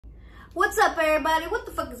What's up, everybody? What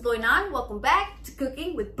the fuck is going on? Welcome back to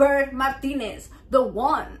Cooking with Bird Martinez, the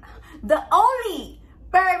one, the only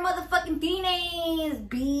Bird motherfucking Martinez,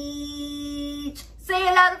 bitch. Say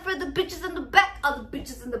it louder for the bitches in the back, all the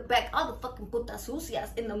bitches in the back, all the fucking putas sucias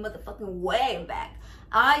in the motherfucking way back.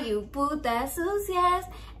 Are you putas sucias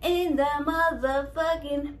in the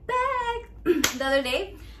motherfucking back? The other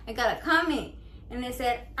day, I got a comment and it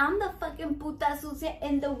said, I'm the fucking puta sucia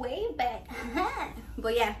in the way back.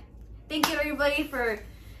 But yeah. Thank you everybody for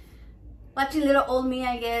watching little old me,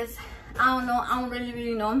 I guess. I don't know. I don't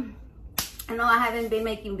really know. I know I haven't been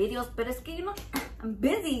making videos, but it's que, you know, I'm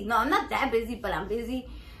busy. No, I'm not that busy, but I'm busy.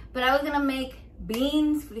 But I was going to make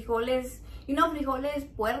beans, frijoles. You know, frijoles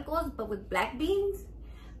puercos, but with black beans.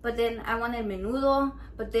 But then I wanted menudo.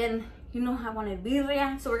 But then, you know, I wanted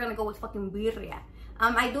birria. So we're going to go with fucking birria.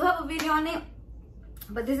 I do have a video on it.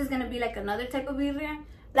 But this is going to be like another type of birria.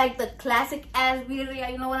 Like the classic ass birria,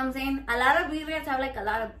 you know what I'm saying? A lot of birrias have like a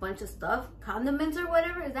lot of bunch of stuff. Condiments or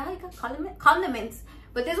whatever. Is that how you call condiments? Condiments.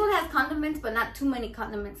 But this one has condiments, but not too many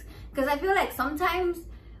condiments. Because I feel like sometimes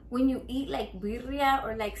when you eat like birria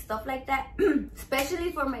or like stuff like that,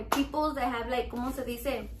 especially for my peoples that have like, ¿cómo se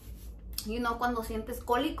dice? You know, cuando sientes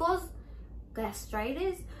cólicos,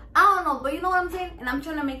 gastritis. I don't know, but you know what I'm saying? And I'm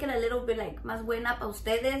trying to make it a little bit like más buena para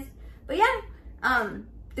ustedes. But yeah,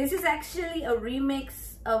 this is actually a remix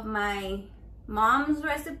of my mom's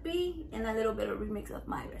recipe and a little bit of remix of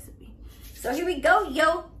my recipe. So here we go,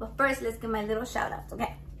 yo. But first, let's give my little shout outs,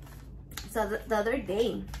 okay? So the other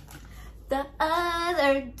day,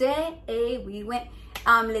 we went,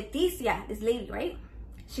 Leticia, this lady, right?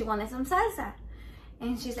 She wanted some salsa.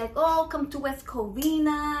 And she's like, oh, come to West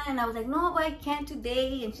Covina. And I was like, no, but I can't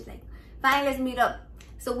today. And she's like, fine, let's meet up.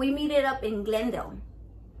 So we meet it up in Glendale,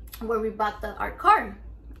 where we bought our car.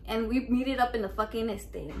 And we meet it up in the fucking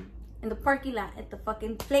in the parking lot at the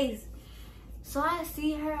fucking place. So I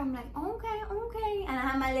see her, I'm like, okay. And I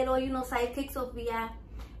have my little, you know, sidekick Sophia,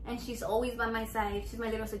 and she's always by my side. She's my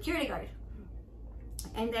little security guard.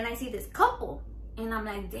 And then I see this couple, and I'm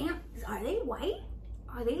like, damn, are they white?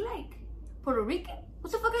 Are they like Puerto Rican?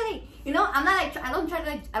 What the fuck are they? You know, I'm not like, I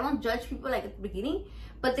don't judge people like at the beginning,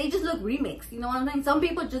 but they just look remixed. You know what I'm saying? Some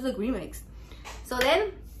people just look remixed. So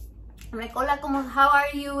then I'm like, hola, how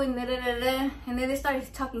are you? And and then they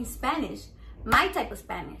started talking Spanish. My type of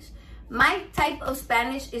Spanish. My type of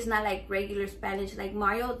Spanish is not like regular Spanish. Like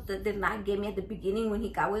Mario did not get me at the beginning when he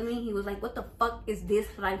got with me. He was like, what the fuck is this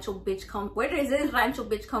rancho bitch come? Where does this rancho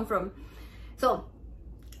bitch come from? So,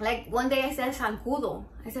 like one day I said zancudo.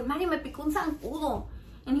 I said, Mario, me picó un zancudo.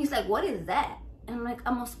 And he's like, what is that? And I'm like,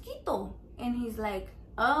 a mosquito. And he's like,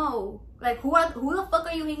 oh, like who the fuck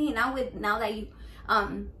are you hanging out with now that you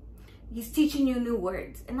he's teaching you new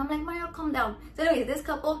words? And I'm like, Mario, calm down. So anyway, this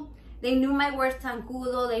couple, they knew my words,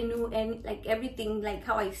 zancudo, they knew like everything, like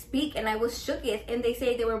how I speak, and I was shooketh. And they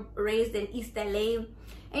say they were raised in East LA.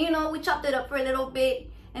 And you know, we chopped it up for a little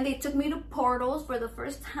bit, and they took me to Portals for the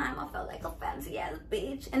first time. I felt like a fancy ass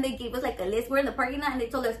bitch. And they gave us like a list. We're in the parking lot, and they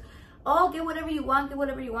told us, oh, get whatever you want, get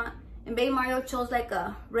whatever you want. And baby Mario chose like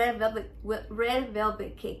a red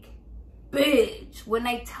velvet cake. Bitch, when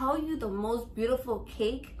I tell you the most beautiful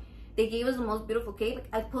cake, they gave us the most beautiful cake.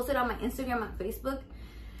 I posted on my Instagram and Facebook.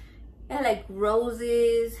 And like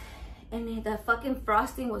roses. And the fucking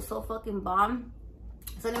frosting was so fucking bomb.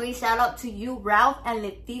 So anyway, shout out to you, Ralph and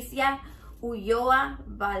Leticia Ulloa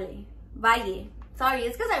Valle. Sorry,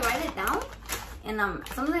 it's because I write it down. And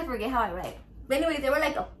sometimes I forget how I write. But anyway, they were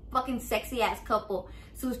like a fucking sexy ass couple.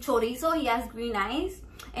 Sus chorizo, he has green eyes.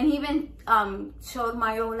 And he even showed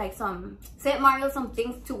Mario like sent Mario some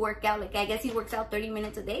things to work out. Like I guess he works out 30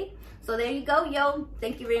 minutes a day. So there you go, yo.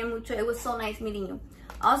 Thank you very much. It was so nice meeting you.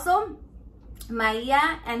 Also,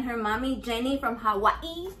 Maya and her mommy Jenny from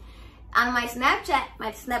Hawaii on my Snapchat,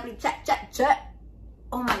 my snappy chat.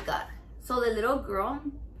 Oh my god. So the little girl,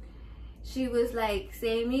 she was like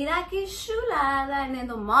saying, mira que chulada. And then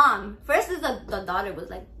the mom, first is the daughter was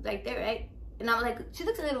like right there, right? And I was like, she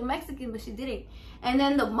looks a little Mexican, but she didn't. And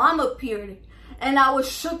then the mom appeared. And I was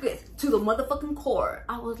shook to the motherfucking core.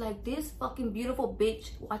 I was like, this fucking beautiful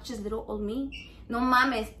bitch watches little old me. No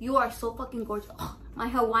mames, you are so fucking gorgeous. Oh, my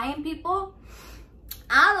Hawaiian people,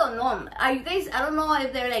 I don't know. Are you guys, I don't know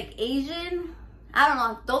if they're like Asian. I don't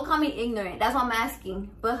know. Don't call me ignorant. That's what I'm asking.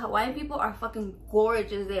 But Hawaiian people are fucking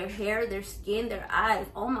gorgeous. Their hair, their skin, their eyes.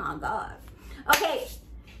 Oh my god. Okay,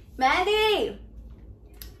 Mandy,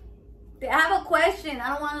 I have a question. I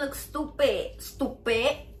don't want to look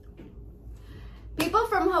stupid. People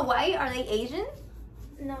from Hawaii, are they Asian?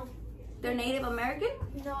 No. They're Native American?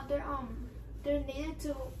 No, they're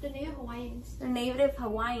native Hawaiians. They're Native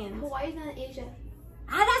Hawaiians. Hawaii's not Asia.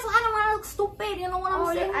 That's why I don't want right. You know what I'm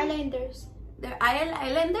saying? They're islanders. They're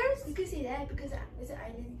islanders? You can say that because it's an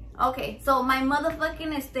island. Okay, so my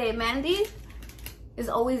motherfucking Mandy is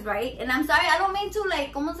always right. And I'm sorry, I don't mean to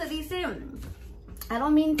like, como se dice? I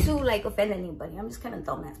don't mean to like offend anybody. I'm just kind of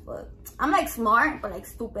dumb as fuck. I'm like smart, but like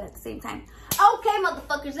stupid at the same time. Okay,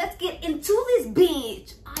 motherfuckers, let's get into this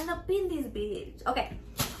bitch. All up in this bitch. Okay,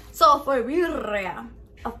 so for birria,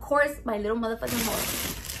 of course, my little motherfucking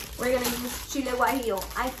horse, we're gonna use chile guajillo.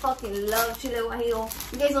 I fucking love chile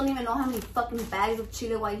guajillo. You guys don't even know how many fucking bags of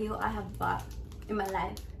chile guajillo I have bought in my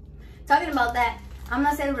life. Talking about that, I'm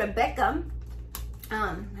gonna send Rebecca,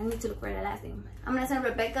 I need to look for her last name. I'm gonna send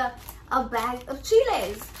Rebecca a bag of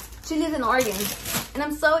Chiles. Chiles in Oregon. And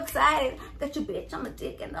I'm so excited. Got you bitch on the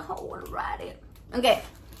dick and the whole one ride it. Okay.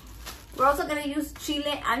 We're also gonna use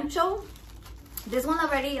chile ancho. This one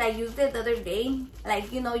already, I used it the other day.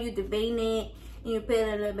 Like, you know, you devein it and you put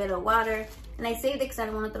a little bit of water. And I saved it because I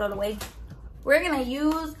don't want to throw it away. We're gonna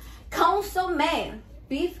use consome,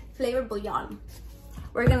 beef flavored bouillon.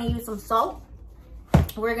 We're gonna use some salt.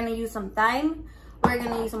 We're gonna use some thyme. We're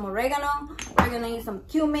gonna use some oregano. We're gonna use some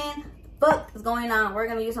cumin. Fuck is going on. We're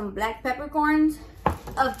gonna use some black peppercorns.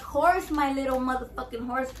 Of course, my little motherfucking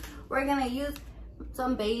horse. We're gonna use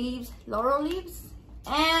some bay leaves, laurel leaves,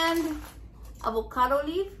 and avocado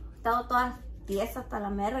leaf. Todas tiesas hasta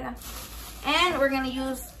la merga. And we're gonna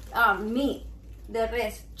use meat, the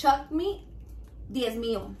res, chuck meat,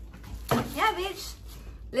 diezmillo. Yeah, bitch.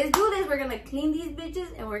 Let's do this. We're gonna clean these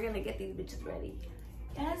bitches and we're gonna get these bitches ready.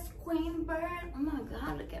 Yes, Queen Bird. Oh my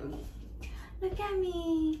God, look at me. Look at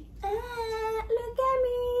me. Look at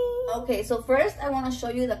me. Okay, so first I want to show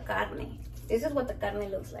you the carne. This is what the carne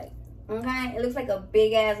looks like. Okay, it looks like a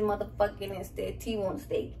big ass motherfucking T-bone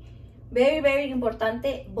steak. Very, very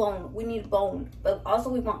importante, bone. We need bone. But also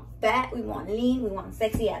we want fat, we want lean, we want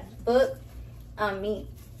sexy ass fuck meat.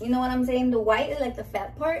 You know what I'm saying? The white is like the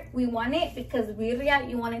fat part. We want it because birria,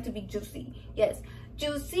 you want it to be juicy. Yes.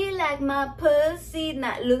 Juicy like my pussy,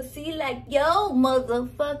 not Lucy like yo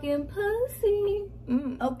motherfucking pussy.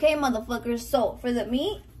 Okay, motherfuckers. So for the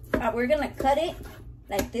meat, we're gonna cut it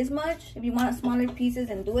like this much. If you want smaller pieces,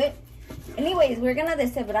 and do it. Anyways, we're gonna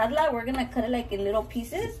deshebrarla. We're gonna cut it like in little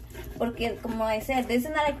pieces. Porque, como I said, this is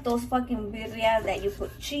not like those fucking birrias that you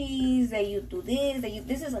put cheese, that you do this, that you.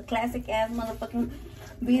 This is a classic ass motherfucking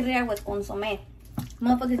birria with consome.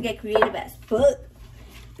 Motherfuckers get creative as fuck.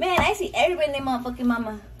 Man, I see everybody in their motherfucking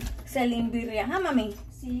mama selling birria. Huh, mami?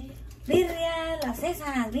 Sí. Birria, las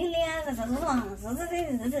esas, birria, las esas.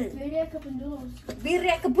 Birria cup and noodles.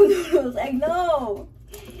 Birria capunos. I know.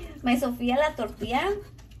 My Sofia la tortilla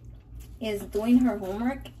is doing her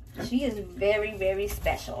homework. She is very, very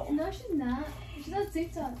special. No, she's not. She's on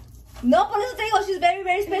TikTok. No, por eso te digo, she's very,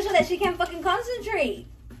 very special that she can't fucking concentrate.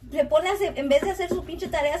 Se pone a hacer, en vez de hacer su pinche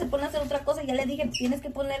tarea, se pone a hacer otra cosa. Ya le dije, tienes que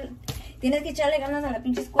echarle ganas a la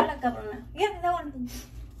pinche escuela, cabrona. Yeah, that one.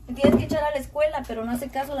 Tienes que echar a la escuela, pero no hace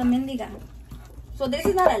caso la mendiga. So this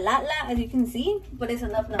is not a lot, as you can see, but it's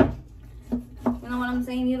enough now. You know what I'm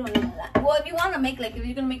saying? You don't need a lot. Well, if you want to make, like, if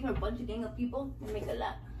you're going to make for a bunch of gang of people, you make a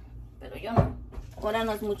lot. Pero yo no. Ahora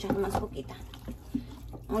no es mucha, más poquita.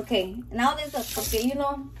 Okay, now this is, okay, you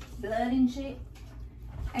know, blood and shit.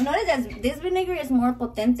 I noticed that this vinegar is more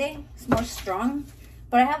potente, it's more strong.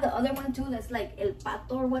 But I have the other one too that's like El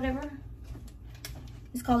Pato or whatever.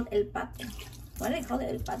 It's called El Pato. Why do they call it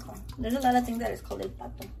El Pato? There's a lot of things that is called El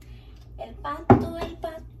Pato. El Pato, El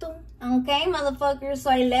Pato. Okay, motherfuckers.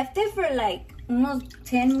 So I left it for like unos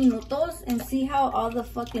 10 minutos and see how all the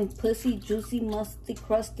fucking pussy, juicy, musty,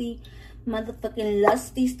 crusty, motherfucking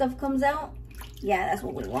lusty stuff comes out. Yeah, that's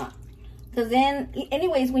what we want. Because then,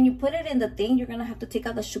 anyways, when you put it in the thing, you're going to have to take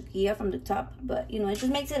out the shukia from the top. But, you know, it just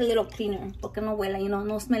makes it a little cleaner. Porque no huela, you know,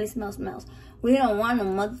 no smelly smells. We don't want no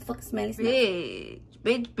motherfucking smelly smell.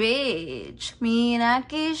 Bitch. Mira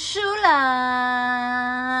que chulada.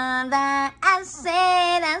 I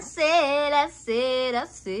said.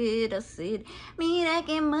 Mira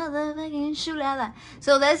que motherfucking chulada.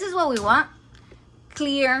 So this is what we want.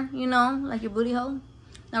 Clear, you know, like your booty hole.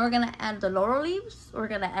 Now we're gonna add the laurel leaves, we're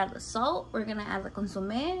gonna add the salt, we're gonna add the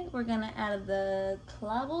consome, we're gonna add the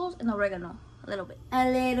cloves and oregano, a little bit. A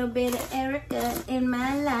little bit of Erica in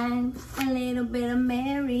my life, a little bit of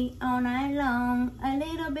Mary all night long, a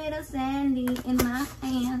little bit of Sandy in my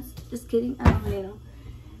hands. Just kidding, a little.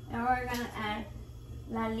 And we're gonna add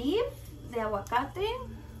la leaf, the aguacate,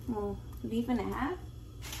 well, leaf and a half.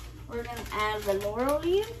 We're gonna add the laurel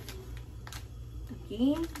leaf,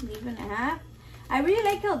 okay, leaf and a half. I really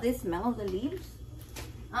like how this smells, the leaves.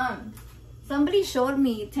 Somebody showed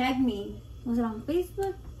me, tagged me. Was it on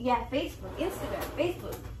Facebook? Yeah, Facebook, Instagram,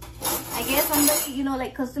 Facebook. I I guess somebody, you know,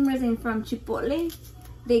 like customers in from Chipotle,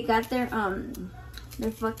 they got their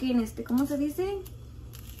fucking, ¿cómo se dice?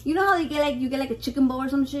 You know how they get like, you get like a chicken bowl or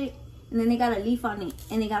some shit, and then they got a leaf on it,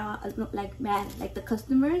 and they got like mad, like the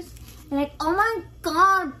customers, they're like, oh my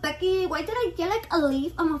god, Becky, why did I get like a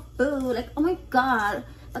leaf on my food? Like, oh my god,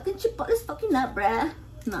 fucking Chipotle's fucking up, bruh.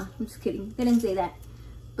 Nah, I'm just kidding. They didn't say that.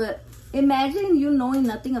 But imagine you knowing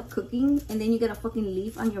nothing of cooking, and then you get a fucking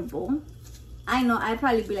leaf on your bowl. I know, I'd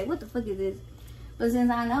probably be like, what the fuck is this? But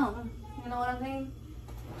since I know, you know what I'm saying?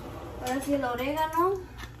 Ahora sí, el oregano.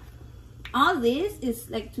 All this is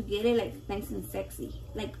like to get it like nice and sexy.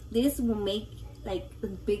 Like this will make like a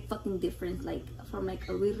big fucking difference, like from like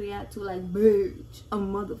a birria to like bitch, a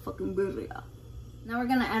motherfucking birria. Now we're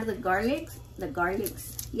gonna add the garlics.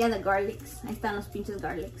 Yeah, the garlics. Ahí están los pinches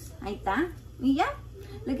garlics. Ahí está. Y ya.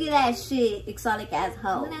 Look at that shit, exotic ass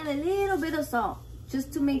hoe. I'm gonna add a little bit of salt.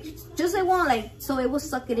 Just to make, just it won't like, so it will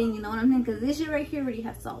suck it in, you know what I mean? Because this shit right here already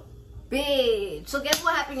has salt. Bitch. So guess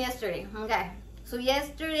what happened yesterday? Okay. So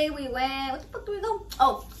yesterday we went, what the fuck do we go?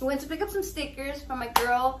 Oh, we went to pick up some stickers from my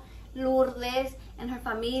girl, Lourdes, and her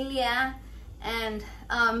familia. And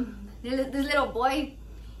this little boy,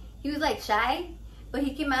 he was like shy, but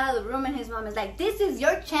he came out of the room and his mom is like, this is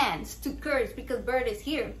your chance to curse because Bird is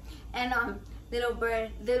here. And little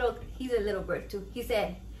Bird, he's a little bird too. He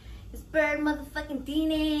said, it's Bird motherfucking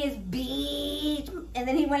Tines, bitch. And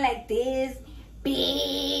then he went like this.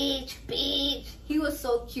 Bitch, bitch. He was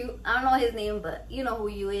so cute. I don't know his name, but you know who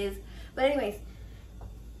you is. But anyways,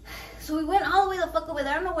 so we went all the way the fuck over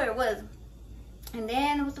there. I don't know where it was. And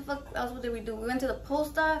then what the fuck else did we do? We went to the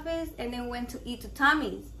post office and then went to eat to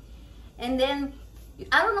Tommy's. And then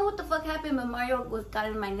I don't know what the fuck happened, but Mario got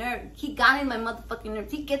in my nerve. He got in my motherfucking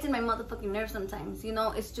nerves. He gets in my motherfucking nerves sometimes. You know,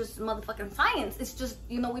 it's just motherfucking science. It's just,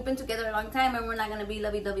 you know, we've been together a long time and we're not gonna be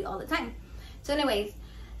lovey-dovey all the time. So anyways,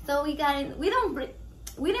 so we got in. We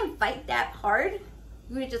didn't fight that hard.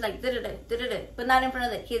 We were just like but not in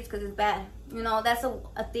front of the kids because it's bad. You know, that's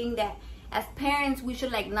a thing that as parents we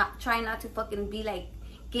should like try not to fucking be like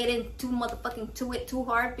getting too motherfucking to it too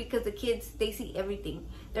hard, because the kids, they see everything.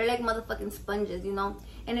 They're like motherfucking sponges, you know.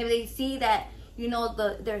 And if they see that, you know,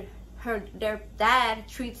 their dad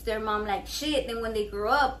treats their mom like shit, then when they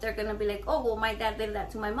grow up they're gonna be like, oh well, my dad did that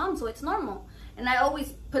to my mom, so it's normal. And I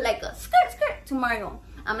always put like a skirt to Mario.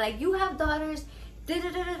 I'm like, you have daughters,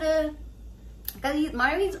 because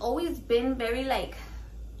Mario's always been very like,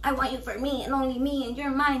 I want you for me and only me and you're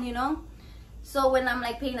mine, you know. So when I'm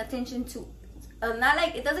like paying attention to, not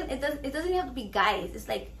like it doesn't have to be guys. It's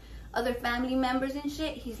like other family members and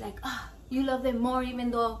shit. He's like, oh, you love them more even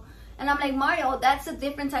though, and I'm like, Mario, that's a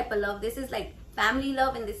different type of love. This is like family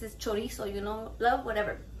love and this is chorizo, you know, love,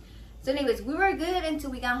 whatever. So anyways, we were good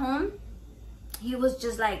until we got home. He was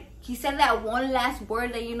just like, he said that one last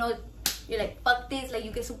word that, you know, you're like, fuck this, like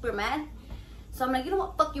you get super mad. So I'm like, you know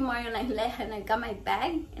what, fuck you, Mario, and I left, and I got my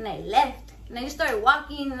bag and I left. And I just started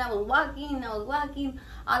walking, and I was walking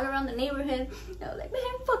all around the neighborhood. And I was like, man,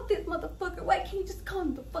 fuck this motherfucker. Why can't you just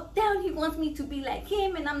calm the fuck down? He wants me to be like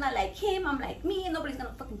him, and I'm not like him. I'm like me, and nobody's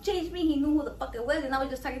gonna fucking change me. He knew who the fuck I was, and I was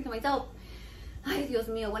just talking to myself. Ay, Dios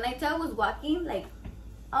mío. When I tell I was walking, like,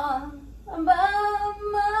 I'm by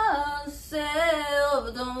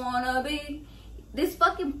myself, don't wanna be. This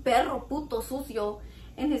fucking perro puto sucio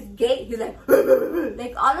in his gate, he's like,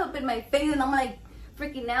 like all up in my face, and I'm like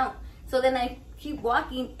freaking out. So then I keep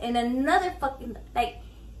walking, and another fucking, like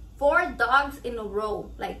 4 dogs in a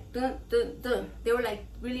row, like dun, dun, dun. They were like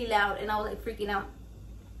really loud, and I was like freaking out.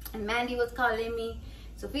 And Mandy was calling me,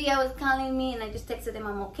 Sophia was calling me, and I just texted them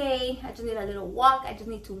I'm okay. I just need a little walk. I just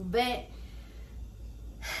need to vent,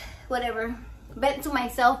 whatever, vent to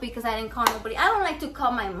myself, because I didn't call nobody. I don't like to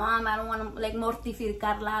call my mom. I don't want to like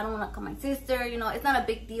mortificarla. I don't want to call my sister. You know, it's not a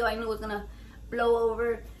big deal. I knew it was gonna blow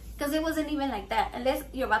over. Because it wasn't even like that. Unless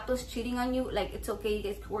your vato's cheating on you, like, it's okay, you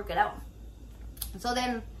guys can work it out. So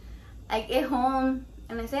then I get home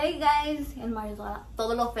and I say, hey guys, and Mario's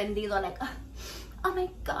todo lo ofendido, like, oh my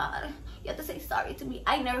god, you have to say sorry to me.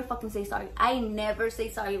 I never fucking say sorry. I never say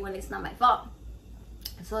sorry when it's not my fault.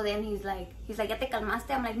 So then he's like, ya te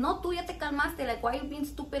calmaste? I'm like, no, tú ya te calmaste. Like, why are you being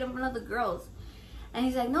stupid in front of the girls? And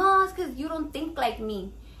he's like, no, it's because you don't think like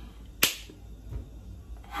me.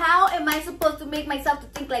 How am I supposed to make myself to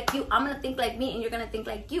think like you? I'm gonna think like me and you're gonna think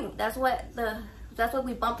like you. That's what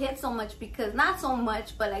we bump heads so much, because not so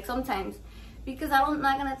much, but like sometimes, because I'm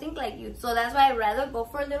not gonna think like you. So that's why I'd rather go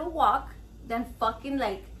for a little walk than fucking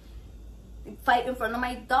like fight in front of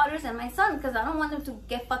my daughters and my son, because I don't want them to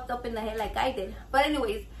get fucked up in the head like I did. But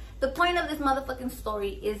anyways, the point of this motherfucking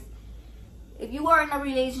story is, if you are in a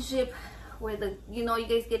relationship where you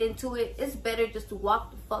guys get into it, it's better just to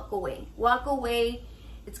walk the fuck away. Walk away.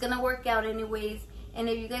 It's gonna work out anyways. And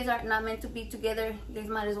if you guys are not meant to be together, you guys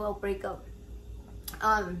might as well break up.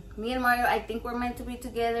 Me and Mario, I think we're meant to be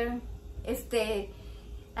together.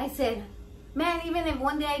 I said, man, even if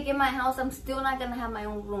one day I get my house, I'm still not gonna have my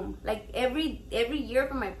own room. Like every year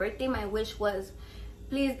for my birthday, my wish was,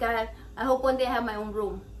 please God, I hope one day I have my own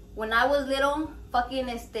room. When I was little,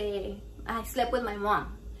 I slept with my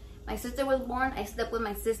mom. My sister was born, I slept with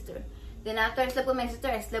my sister. Then after I slept with my sister,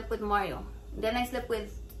 I slept with Mario. Then I slept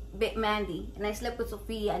with Mandy, and I slept with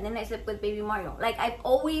Sophia, and then I slept with baby Mario. Like, I've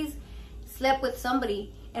always slept with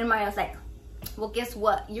somebody, and Mario's like, well, guess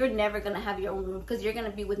what? You're never gonna have your own room because you're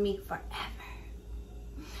gonna be with me forever.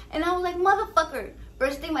 And I was like, motherfucker,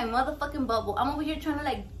 bursting my motherfucking bubble. I'm over here trying to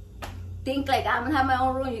like think like I'm gonna have my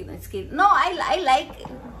own room. You're just kidding. No, I like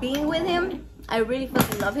being with him. I really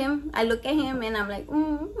fucking love him. I look at him and I'm like,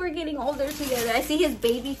 we're getting older together. I see his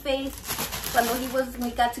baby face. When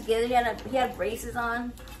we got together, he had braces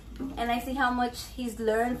on. And I see how much he's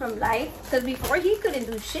learned from life. Because before he couldn't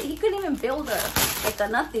do shit. He couldn't even build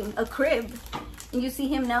a crib. And you see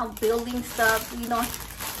him now building stuff. You know,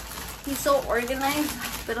 he's so organized.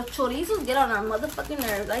 Pero chorizos get on our motherfucking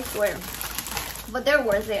nerves, I swear. But they're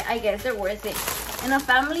worth it. I guess they're worth it. And a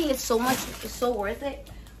family is so worth it.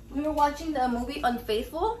 We were watching the movie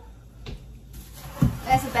Unfaithful.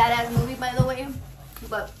 That's a badass movie, by the way.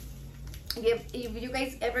 But if you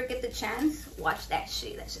guys ever get the chance, watch that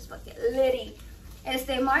shit. That's just fucking litty.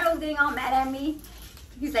 Mario's getting all mad at me.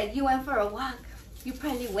 He's like, you went for a walk. You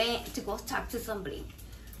probably went to go talk to somebody.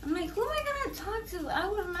 I'm like, who am I gonna talk to? I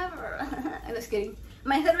would never. I'm just kidding.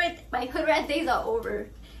 My hood rat days are over.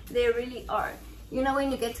 They really are. You know,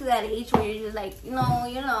 when you get to that age where you're just like, no,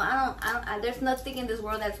 I don't, there's nothing in this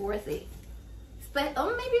world that's worth it. But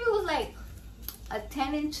maybe it was like a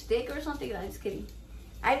 10-inch dick or something. I'm just kidding.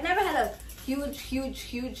 I've never had a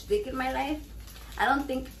huge dick in my life. I don't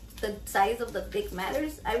think the size of the dick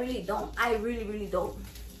matters. I really don't. I really don't.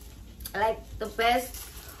 Like, the best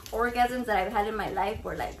orgasms that I've had in my life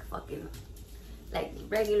were like fucking, like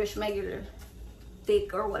regular schmegular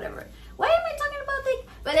dick or whatever. Why am I talking about dick?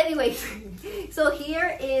 But anyways, so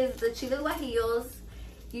here is the Chiles guajillos.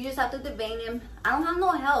 You just have to devein them. I don't have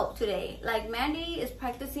no help today. Like, Mandy is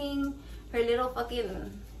practicing her little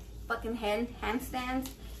fucking handstands.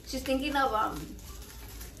 She's thinking of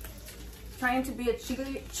trying to be a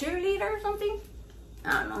cheerleader or something.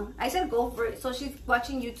 I don't know. I said go for it. So she's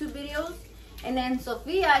watching YouTube videos. And then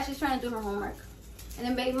Sophia, she's trying to do her homework. And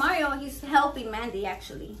then baby Mario, he's helping Mandy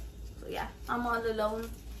actually. So yeah, I'm all alone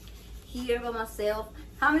here by myself.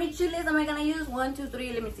 How many chiles am I gonna use? 1, 2,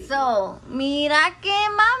 3, let me see. So, mira que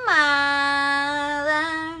mamada.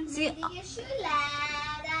 See,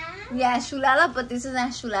 yeah, chulada, but this is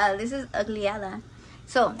not chulada. This is ugliada.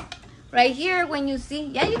 So, right here, when you see,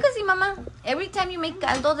 yeah, you can see, mama. Every time you make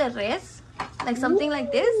caldo de res, like something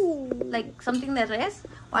like this, like something de res,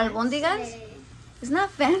 or albóndigas, it's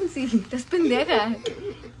not fancy. That's pendeja.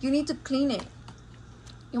 You need to clean it.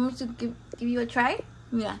 You want me to give you a try?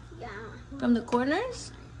 Yeah. From the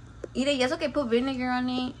corners. Eat it. Yes, okay, put vinegar on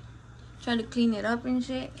it. Try to clean it up and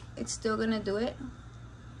shit. It's still gonna do it.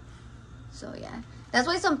 So yeah. That's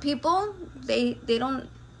why some people they don't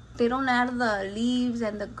add the leaves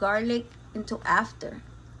and the garlic until after.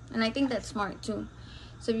 And I think that's smart too.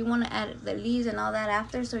 So if you want to add the leaves and all that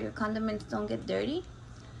after so your condiments don't get dirty.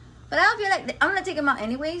 But I don't feel like I'm gonna take them out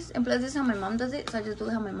anyways. And plus this is how my mom does it. So I just do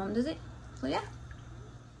it how my mom does it. So yeah.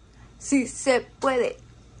 Sí se puede.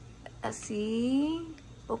 Así,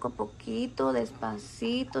 poco a poquito,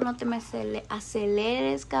 despacito. No te me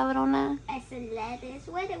aceleres, cabrona. Aceleres?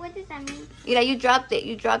 What does that mean? Mira, you dropped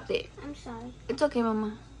it. I'm sorry. It's okay,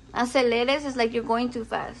 mama. Aceleres is like you're going too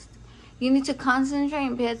fast. You need to concentrate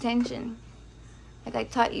and pay attention. Like I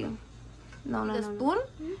taught you. No. The spoon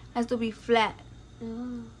has to be flat.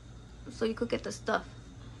 Oh. So you could get the stuff.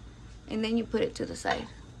 And then you put it to the side.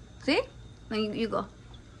 See? Then you go.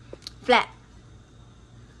 Flat.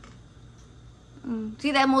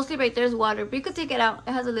 See, that mostly right there is water. But you could take it out.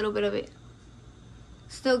 It has a little bit of it.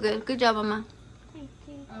 Still good. Good job, mama. Thank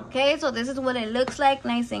you. Okay, so this is what it looks like.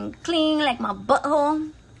 Nice and clean, like my butthole.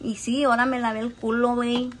 Y sí, ahora me lavé el culo,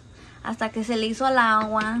 güey. Hasta que se le hizo el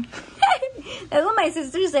agua. That's what my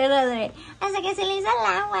sister said the other day. Hasta que se le hizo el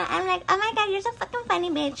agua. I'm like, oh my god, you're so fucking funny,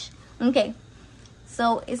 bitch. Okay.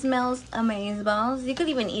 So, it smells amazing, balls. You could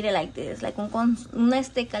even eat it like this. Like un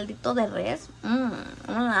caldito de res. Ooh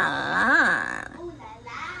la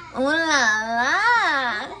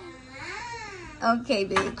la. Okay,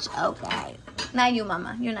 bitch. Okay. Not you,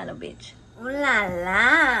 mama. You're not a bitch. Oh la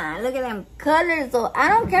la, look at them colors though. I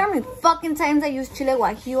don't care how many fucking times I use chile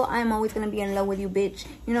guajillo, I'm always gonna be in love with you, bitch.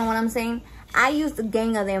 You know what I'm saying? I used a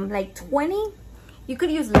gang of them, like 20. You could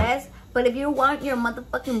use less, but if you want your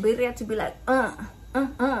motherfucking birria to be like,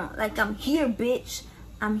 like I'm here, bitch.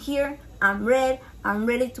 I'm here, I'm ready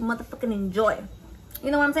to motherfucking enjoy. You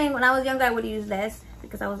know what I'm saying? When I was younger, I would use less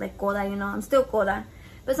because I was like coda, you know. I'm still coda,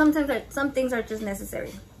 but sometimes some things are just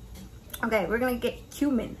necessary. Okay, we're gonna get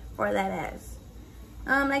cumin for that ass.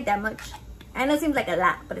 Like that much. I know it seems like a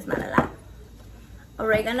lot, but it's not a lot.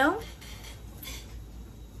 Oregano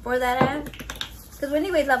for that ass. Because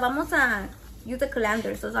anyways, la vamos a use the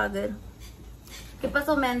colander, so it's all good. ¿Qué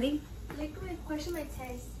pasó, Mandy? Like my question, my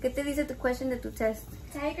test. ¿Qué te dice tu question de tu test?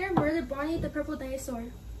 Tiger murdered Barney the purple dinosaur.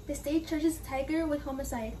 The state charges Tiger with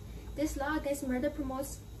homicide. This law against murder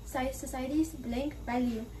promotes society's blank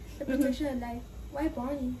value, the protection of life. Why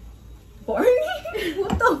Barney? Barney?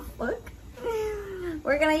 What the fuck?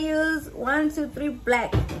 We're gonna use 1, 2, 3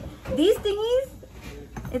 black. These thingies,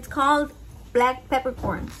 it's called black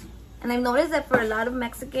peppercorns. And I've noticed that for a lot of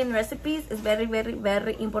Mexican recipes, it's very, very,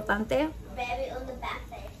 very importante. Very on the back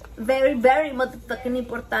side. Very, very motherfucking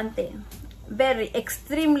importante. Very,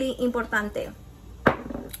 extremely importante.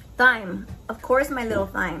 Thyme. Of course, my little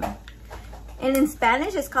thyme. And in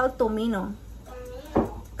Spanish, it's called tomino.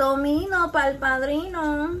 Tomino pa'l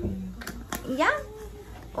padrino. Yeah.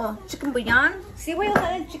 Oh, chicken bouillon. See why you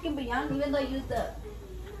had chicken bouillon, even though I use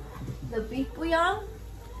the beef bouillon?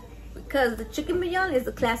 Because the chicken bouillon is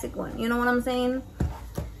the classic one. You know what I'm saying?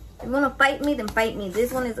 If you want to fight me, then fight me.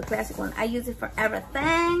 This one is the classic one. I use it for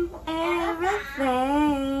everything.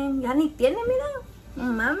 Everything. Ya ni tiene, mira.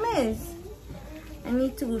 No mames. I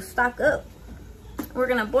need to stock up. We're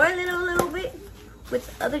going to boil it a little bit with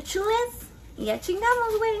other chiles. Ya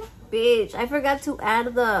chingamos, güey. Bitch, I forgot to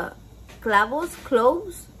add the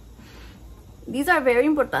cloves. These are very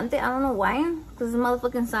importante. I don't know why, because it's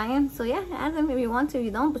motherfucking science. So yeah, add them if you want to. If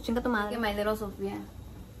you don't, pues chinga tu madre. Look at my little Sofia.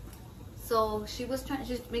 So she's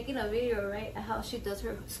making a video, right, how she does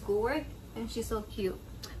her schoolwork, and she's so cute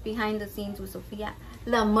behind the scenes with Sofia.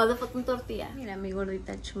 La motherfucking tortilla. Mira mi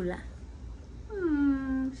gordita chula.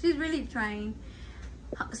 She's really trying.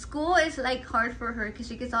 School is like hard for her because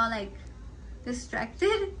she gets all like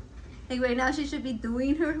distracted. Like right now she should be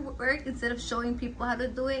doing her work instead of showing people how to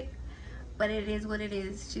do it. But it is what it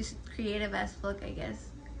is. She's creative as fuck, I guess.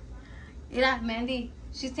 Mira, Mandy,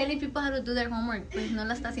 she's telling people how to do their homework, pues no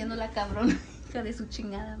la está haciendo la cabrona. Hija de su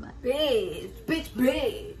chingada, man. Bitch.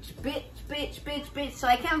 So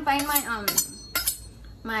I can't find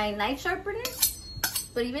my knife sharpener.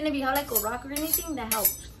 But even if you have like a rock or anything, that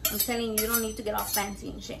helps. I'm telling you, you don't need to get all fancy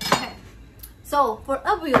and shit. Okay. So for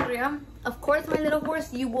a birria, of course, my little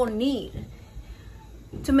horse, you will need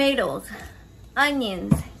tomatoes,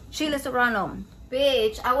 onions, chile serrano.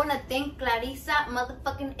 Bitch, I want to thank Clarissa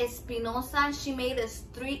motherfucking Espinosa. She made us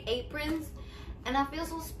 3 aprons. And I feel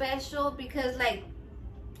so special because, like,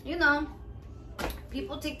 you know,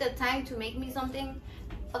 people take the time to make me something.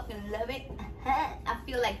 Fucking love it. I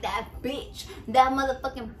feel like that bitch. That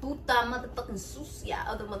motherfucking puta, motherfucking sucia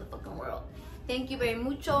of the motherfucking world. Thank you very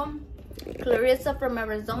mucho. Clarissa from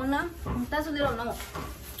Arizona. That's a little note.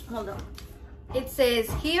 Hold on. It says,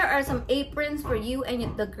 here are some aprons for you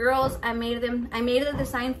and the girls. I made the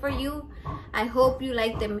design for you. I hope you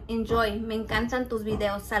like them. Enjoy. Me encantan tus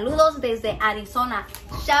videos. Saludos desde Arizona.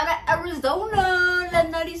 Shout out Arizona.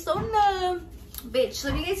 La Arizona. Bitch, so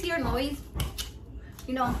if you guys hear noise,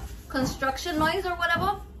 you know, construction noise or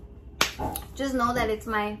whatever, just know that it's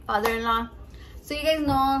my father-in-law. So you guys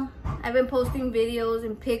know, I've been posting videos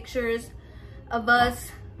and pictures of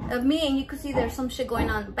me, and you can see there's some shit going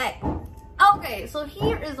on in the back. Okay, so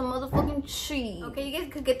here is the motherfucking cheese. Okay, you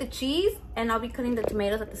guys could get the cheese, and I'll be cutting the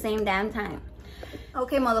tomatoes at the same damn time.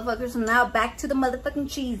 Okay, motherfuckers, so now back to the motherfucking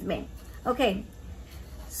cheese, man. Okay,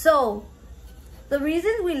 so the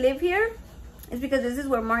reason we live here is because this is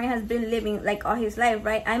where Mario has been living like all his life,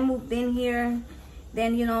 right? I moved in here,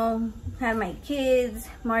 then, you know, had my kids.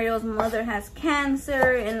 Mario's mother has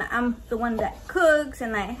cancer, and I'm the one that cooks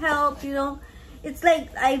and I help, you know. It's like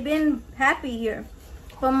I've been happy here.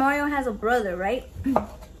 But Mario has a brother, right?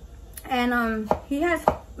 And he has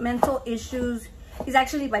mental issues. He's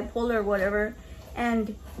actually bipolar or whatever.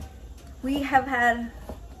 And we have had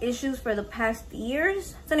issues for the past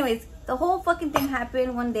years. So anyways, the whole fucking thing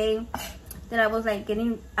happened one day that I was like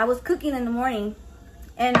I was cooking in the morning,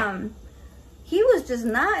 and it was just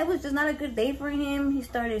not a good day for him. He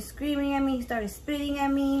started screaming at me, he started spitting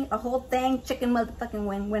at me, a whole thing, chicken motherfucking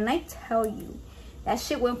wing. When I tell you, that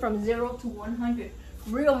shit went from 0 to 100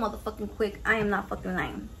 real motherfucking quick. I am not fucking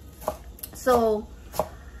lying. So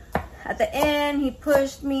At the end, he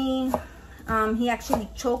pushed me. He actually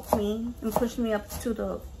choked me and pushed me up to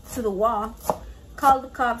the wall. Called the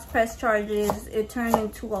cops, pressed charges. It turned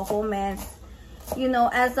into a whole mess. You know,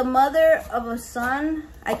 as the mother of a son,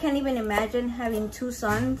 I can't even imagine having 2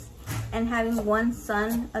 sons and having 1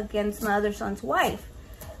 son against my other son's wife.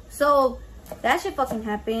 So that shit fucking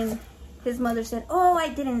happened. His mother said, oh, I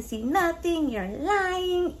didn't see nothing, you're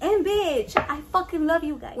lying. And bitch, I fucking love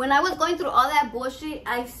you guys. When I was going through all that bullshit,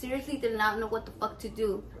 I seriously did not know what the fuck to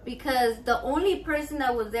do. Because the only person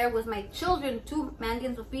that was there was my children, 2, Mandy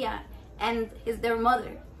and Sophia, and their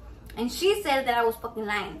mother. And she said that I was fucking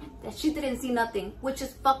lying. That she didn't see nothing, which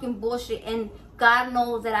is fucking bullshit. And God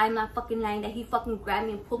knows that I'm not fucking lying, that he fucking grabbed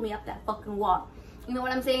me and pulled me up that fucking wall. You know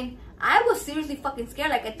what I'm saying? I was seriously fucking scared.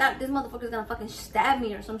 Like, I thought this motherfucker's gonna fucking stab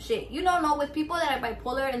me or some shit. You don't know, with people that are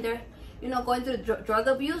bipolar and they're, you know, going through drug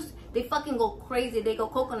abuse, they fucking go crazy. They go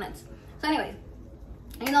coconuts. So anyways,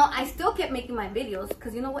 you know, I still kept making my videos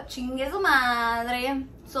because, you know what, chingue su madre.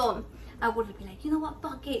 So I would be like, you know what,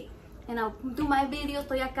 fuck it. And I'll do my videos.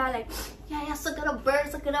 Estoy acá like, yeah, suck it up,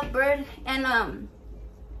 bird. And,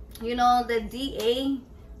 you know, the DA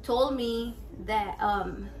told me that,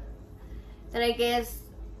 that I guess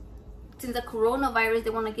since the coronavirus, they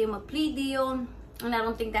want to give him a plea deal. And I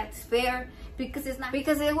don't think that's fair because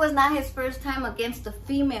it was not his first time against a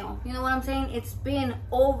female. You know what I'm saying? It's been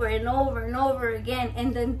over and over and over again.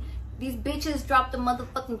 And then these bitches drop the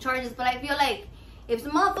motherfucking charges. But I feel like if the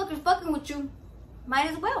motherfucker's fucking with you,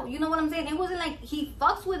 might as well. You know what I'm saying? It wasn't like he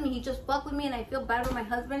fucks with me. He just fucked with me. And I feel bad with my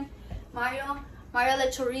husband, Mario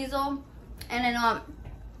the Chorizo. And then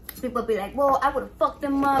people be like, well, I would have fucked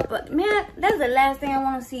them up. But man, that's the last thing I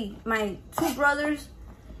want to see. My 2 brothers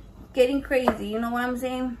getting crazy. You know what I'm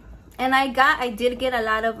saying? And I did get a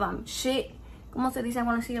lot of shit. Como se dice? I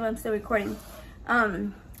want to see if I'm still recording.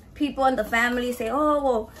 People in the family say, oh,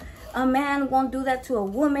 well, a man won't do that to a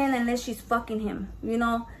woman unless she's fucking him. You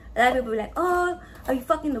know? A lot of people be like, oh, are you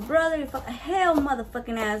fucking the brother? You fucking hell,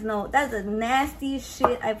 motherfucking ass. No, that's the nastiest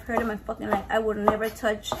shit I've heard in my fucking life. I would never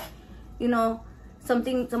touch, you know,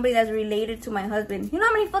 somebody that's related to my husband. You know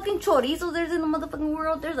how many fucking chorizos there's in the motherfucking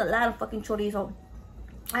world? There's a lot of fucking chorizo.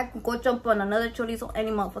 I could go jump on another chorizo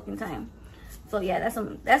any motherfucking time. So yeah, that's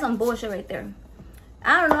some bullshit right there.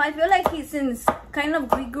 I don't know. I feel like since kind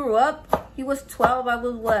of we grew up. He was 12. I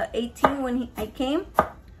was what, 18 when I came.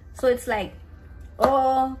 So it's like,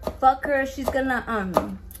 oh, fuck her. She's not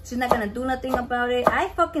gonna do nothing about it. I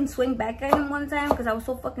fucking swing back at him one time because I was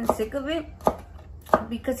so fucking sick of it.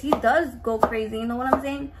 Because he does go crazy, you know what I'm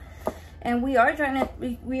saying? And we are trying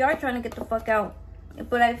to get the fuck out.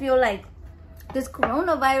 But I feel like this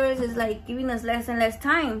coronavirus is like giving us less and less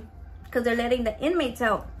time because they're letting the inmates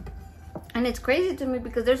out. And it's crazy to me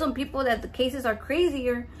because there's some people that the cases are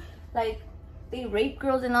crazier, like they rape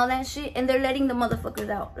girls and all that shit, and they're letting the motherfuckers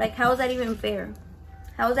out. Like, how is that even fair?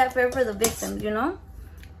 How is that fair for the victims, you know?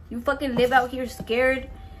 You fucking live out here scared.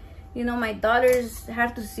 You know, my daughters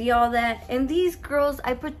have to see all that. And these girls,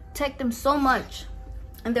 I protect them so much.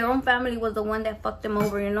 And their own family was the one that fucked them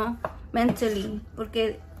over, you know, mentally.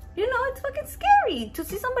 Porque, you know, it's fucking scary to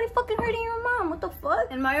see somebody fucking hurting your mom. What the fuck?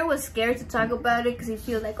 And Mario was scared to talk about it because he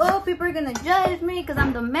feels like, oh, people are gonna judge me because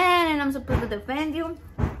I'm the man and I'm supposed to defend you.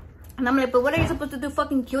 And I'm like, but what are you supposed to do?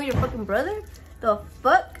 Fucking kill your fucking brother? The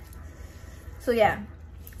fuck? So yeah,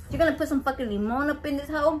 you're gonna put some fucking limon up in this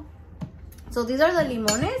hole. So these are the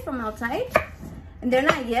limones from outside. And they're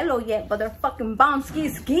not yellow yet, but they're fucking bomb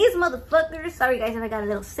skis, motherfuckers. Sorry guys if I got a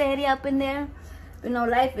little seria up in there. But no,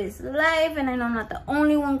 life is life, and I know I'm not the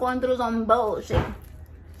only one going through some bullshit.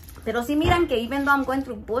 Pero si miran que even though I'm going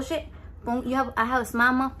through bullshit, I have a smile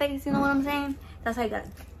on my face, you know what I'm saying? That's how you gotta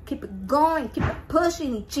keep it going, keep it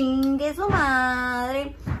pushing, y chingue su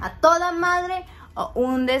madre. A toda madre, o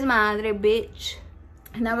un desmadre, bitch.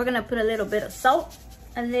 And now we're gonna put a little bit of salt.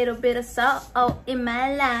 A little bit of salt, oh, in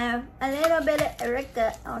my life. A little bit of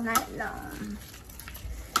Erica all night long.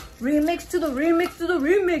 Remix to the remix to the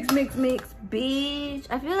remix, mix, bitch.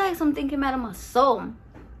 I feel like something came out of my soul.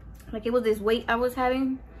 Like it was this weight I was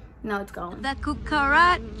having. Now it's gone. The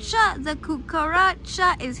cucaracha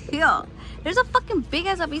is here. There's a fucking big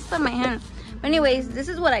ass avispa in my hand. But anyways, this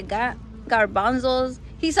is what I got. Garbanzos.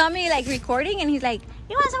 He saw me like recording and he's like,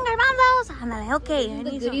 you want some garbanzos? And I'm like, okay.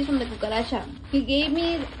 The goodies from the cucaracha. He gave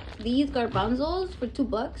me these garbanzos for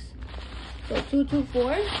 $2. So 2,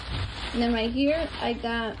 4. And then right here, I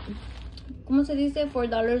got, ¿cómo se dice?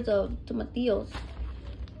 $4 of tomatillos.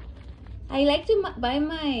 I like to buy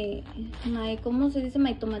my ¿cómo se dice?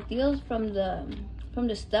 My tomatillos from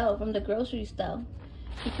the stall, from the grocery stall.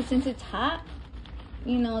 Because since it's hot,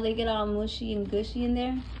 you know, they get all mushy and gushy in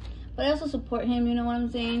there. But I also support him, you know what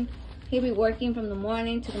I'm saying? He'll be working from the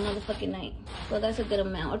morning to the motherfucking night. So that's a good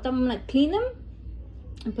amount. Ahorita I'm gonna clean them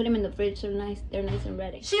and put them in the fridge so they're nice and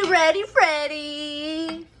ready. She ready,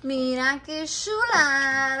 Freddy. Mira que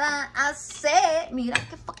chulada. I said, mira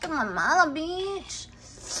que fucking mamada, bitch.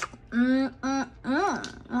 I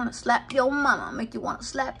wanna slap your mama. Make you wanna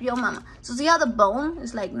slap your mama. So see how the bone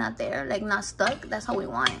is like not there, like not stuck? That's how we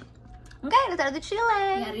want it. Okay, let's start the chile.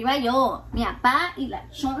 Y arriba yo, mi papá y la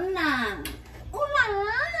chona.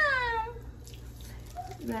 ¡Hola!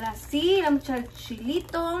 Y ahora sí, vamos a echar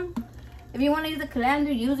chilito. If you want to use the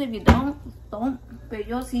colander, use it. If you don't. Pero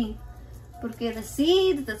yo sí. Porque the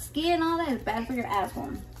seeds, the skin, all that is bad for your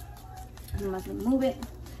asshole. You must move it.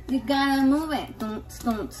 You gotta move it. Yo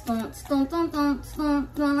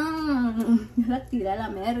la tiré a la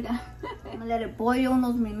merga. I'm gonna let it boil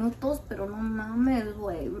unos minutos, pero no mames,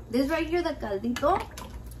 güey. This right here, the caldito,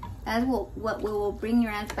 that's what will bring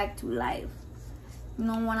your ass back to life. You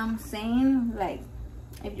know what I'm saying? Like,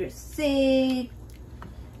 if you're sick,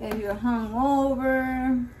 if you're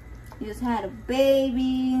hungover, you just had a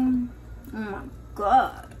baby. Oh my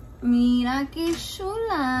God. Mira que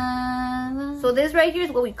chulada. So this right here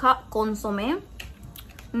is what we call consome. You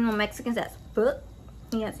know, Mexicans that's but.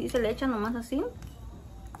 Y así se le echa nomás así.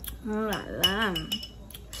 La la.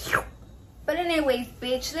 But anyways,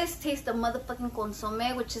 bitch, let's taste the motherfucking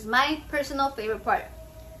consome, which is my personal favorite part.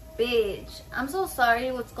 Bitch, I'm so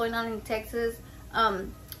sorry what's going on in Texas.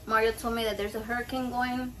 Mario told me that there's a hurricane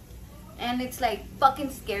going. And it's like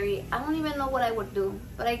fucking scary. I don't even know what I would do.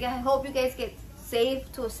 But I hope you guys get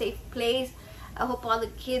safe to a safe place. I hope all the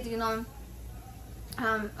kids, you know,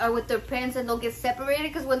 are with their parents and don't get separated.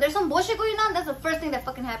 Because when there's some bullshit going on, that's the first thing that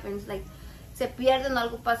fucking happens. Like, se pierden,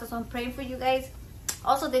 algo pasa. So I'm praying for you guys.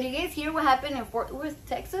 Also, did you guys hear what happened in Fort Worth,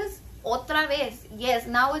 Texas? Otra vez. Yes,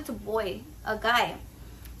 now it's a boy, a guy.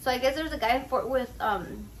 So I guess there's a guy in Fort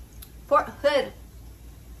Hood,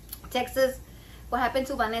 Texas. What happened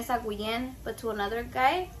to Vanessa Guillen, but to another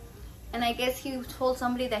guy. And I guess he told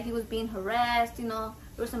somebody that he was being harassed, you know,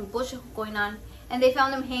 there was some bullshit going on. And they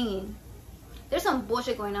found him hanging. There's some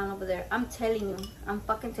bullshit going on over there. I'm telling you. I'm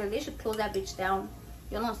fucking telling you. They should close that bitch down.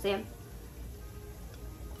 You know what I'm saying?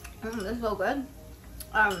 This is so good.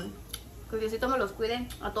 Que Diosito me los cuide.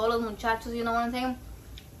 A todos los muchachos, you know what I'm saying?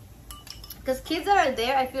 Because kids that are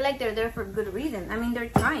there, I feel like they're there for good reason. I mean, they're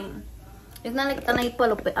trying. It's not like están ahí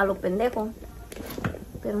a lo pendejo.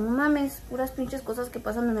 Pero no mames, puras pinches cosas que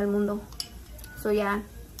pasan en el mundo. So yeah,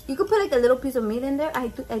 you could put like a little piece of meat in there. I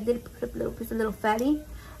did put a little piece, a little fatty.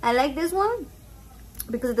 I like this one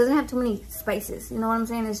because it doesn't have too many spices. You know what I'm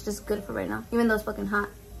saying? It's just good for right now, even though it's fucking hot.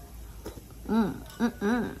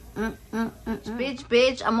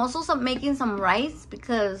 Bitch. I'm also making some rice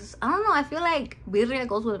because I don't know. I feel like birria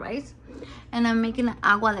goes with rice. And I'm making an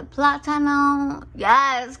agua de platano.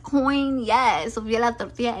 Yes, queen. Yes. Sofia la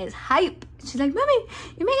tortilla is hype. She's like, Mommy,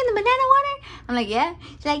 you're making the banana water? I'm like, yeah.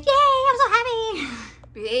 She's like, yay, I'm so happy.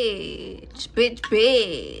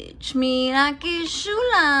 Bitch. Mira que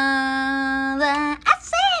chulada. I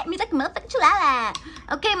said, mira que motherfucking chulada.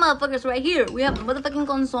 Okay, motherfuckers, right here. We have the motherfucking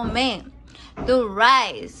consome, the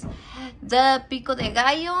rice, the pico de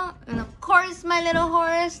gallo, and of course, my little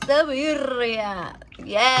horse, the birria.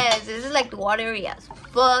 Yes, this is like the watery as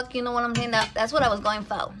fuck. You know what I'm saying? That's what I was going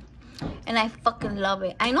for. And I fucking love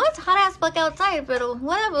it. I know it's hot as fuck outside, but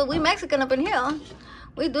whatever. We Mexican up in here.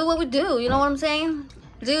 We do what we do. You know what I'm saying?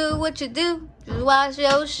 Do what you do. Just wash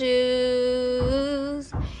your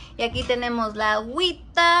shoes. Y aquí tenemos la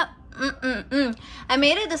agüita. I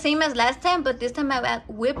made it the same as last time, but this time I had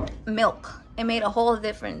whipped milk. It made a whole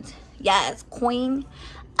difference. Yes, queen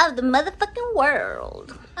of the motherfucking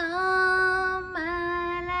world. Oh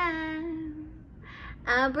my life,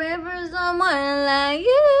 I pray for someone like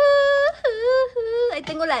you. Ahí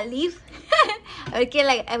tengo la leaf. a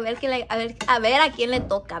ver a quién le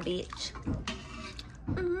toca, bitch.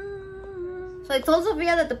 So I told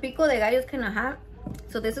Sofia that the pico de gallo is kind of hot.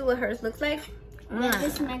 So this is what hers looks like.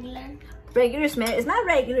 Regular smell. It's not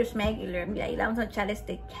regular smegular. Mira, ahí le vamos a echar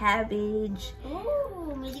este cabbage.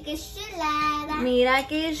 Mira que chulada. Mira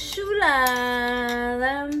que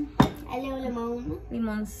chulada. Limón.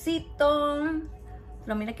 Limoncito.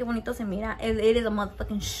 Pero mira qué bonito se mira. It is a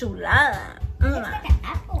motherfucking chulada. It's like an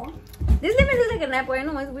apple. This lemon is like an apple. I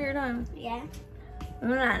know, it's weird, huh? Yeah.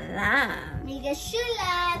 La la. Mira que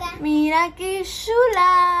chulada. Mira que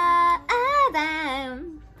chulada.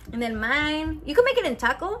 And then mine, you can make it in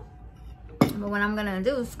taco. But what I'm gonna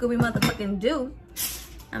do, Scooby motherfucking do,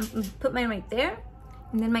 I'm gonna put mine right there.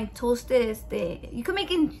 And then my toasted, you can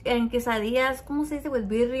make it in quesadillas, como se dice, with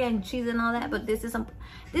birria and cheese and all that. But this is a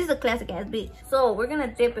classic ass bitch. So we're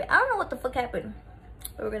gonna dip it. I don't know what the fuck happened.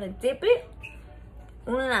 We're gonna dip it.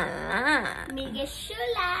 Ooh la la. Mira qué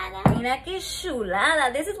chulada. Mira que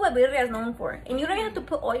chulada. This is what birria is known for. And you don't even have to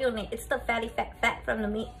put oil in it. It's the fatty fat from the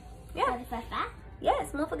meat. Yeah.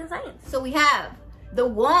 Yes, motherfucking science. So we have the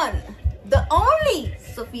one, the only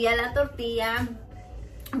Sofia la tortilla.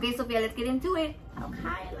 Okay, Sofia, let's get into it.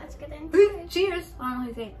 Okay, let's get into it. Cheers. I don't know how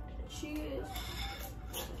you say it. Cheers.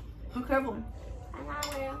 Be careful. And I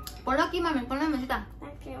will. Ponlo aquí, mami. Ponlo en la mesita.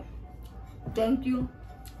 Thank you. Thank you.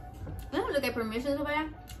 You don't look at permission, Sofia.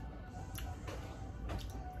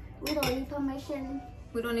 We don't need permission.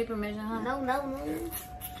 We don't need permission, huh? No.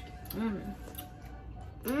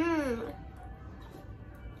 Mm.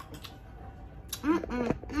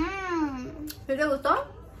 ¿Sí te gustó?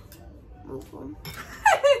 Mucho.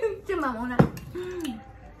 Sí, mamona.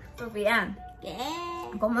 Sofía,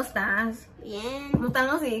 Yeah. ¿cómo estás? Bien. ¿Cómo están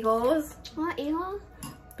los hijos? What, hijo?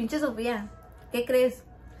 Pinche Sofía, ¿qué crees?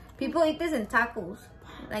 People eat this in tacos,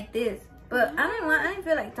 like this. But I didn't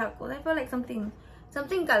feel like tacos. I feel like something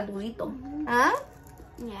caldurito. Huh?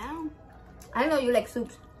 Yeah. I know you like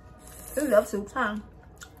soups. You love soups, huh?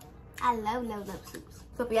 I love soups.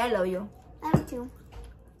 Sofía, I love you. Love too.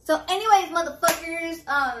 So anyways, motherfuckers,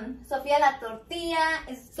 Sofia la tortilla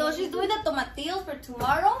so she's doing the tomatillos for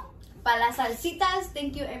tomorrow. Para las salsitas,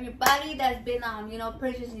 thank you everybody that's been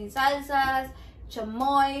purchasing salsas,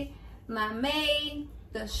 chamoy, mamey,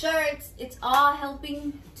 the shirts. It's all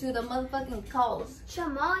helping to the motherfucking cause.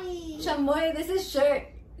 Chamoy, this is shirt.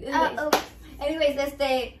 Anyways,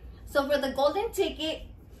 so for the golden ticket,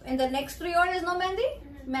 in the next 3 orders, no Mandy?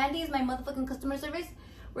 Mandy is my motherfucking customer service.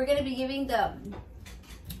 We're gonna be giving the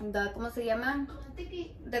 ¿cómo se llama?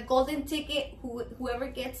 The golden ticket. Whoever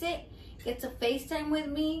gets it gets a FaceTime with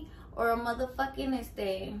me or a motherfucking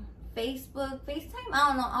Facebook FaceTime. I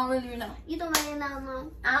don't know. I don't really know. You don't really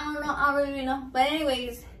know. I don't know. I don't really know. But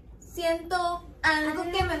anyways, siento algo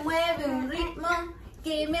que me mueve, un ritmo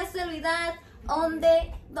que me hace olvidar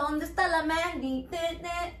dónde está la Mandy.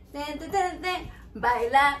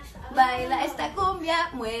 Baila, baila esta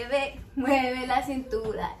cumbia, mueve la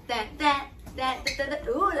cintura.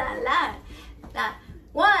 La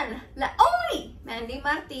one, la only Mandy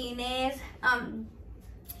Martinez.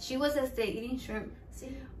 She was eating shrimp.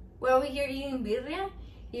 Sí. We're over here eating birria.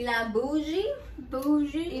 Y la bougie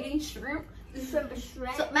eating shrimp.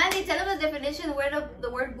 So Mandy, tell us the definition where the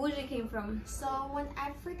word bougie came from. So when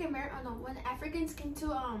Africans came to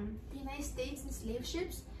the United States in slave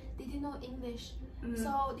ships, they didn't know English.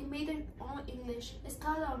 So they made their own English. It's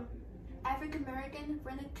called African American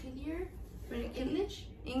vernacular English.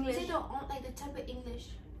 They don't own like the type of English.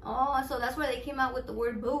 Oh, so that's where they came out with the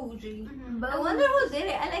word bougie. Mm-hmm. I wonder who did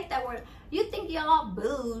it. I like that word. You think y'all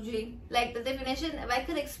bougie? Like the definition, if I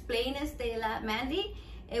could explain la Mandy,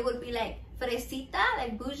 it would be like fresita,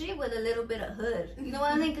 like bougie with a little bit of hood. You know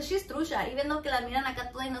what I'm saying? Because she's trucha, even though que la miran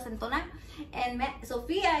acá toda inocentona. And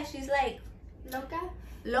Sofia, she's like loca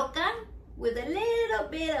with a little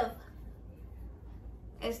bit of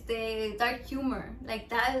dark humor, like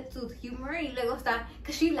that to humor. Y luego está,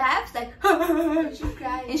 cause she laughs like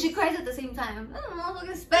and she cries at the same time. Oh,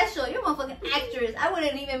 motherfucking special. You're a motherfucking actress. I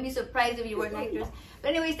wouldn't even be surprised if you were an actress.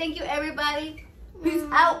 But anyways, thank you everybody. Peace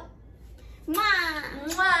out. Mwah.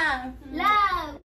 Mwah. Love.